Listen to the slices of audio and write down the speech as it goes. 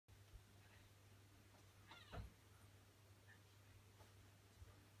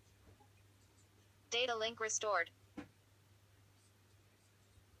Data link restored.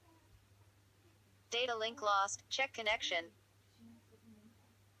 Data link lost. Check connection.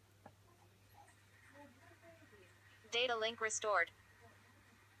 Data link restored.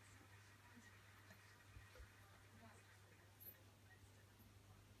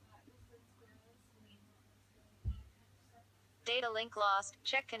 Data link lost.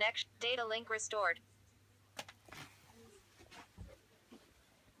 Check connection. Data link restored.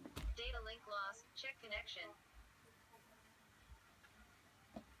 Data link lost. Check connection.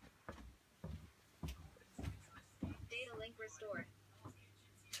 Data link restored.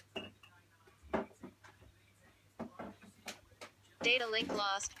 Data link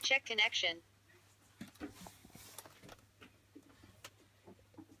lost. Check connection.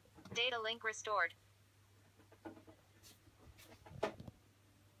 Data link restored.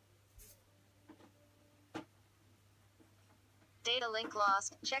 Data link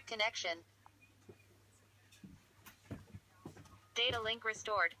lost. Check connection. Data link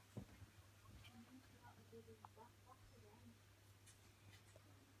restored.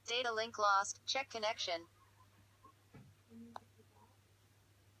 Data link lost. Check connection.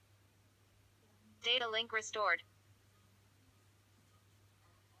 Data link restored.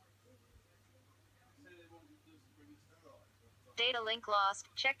 Data link lost.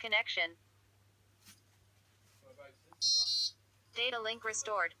 Check connection. Data link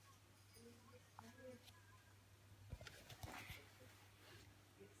restored.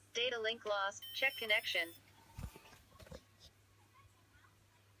 Data link lost. Check connection.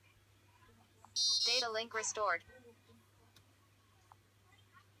 Data link restored.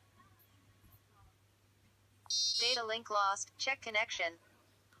 Data link lost. Check connection.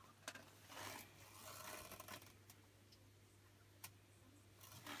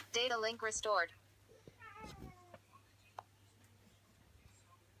 Data link restored.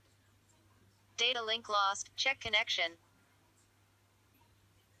 Data link lost. Check connection.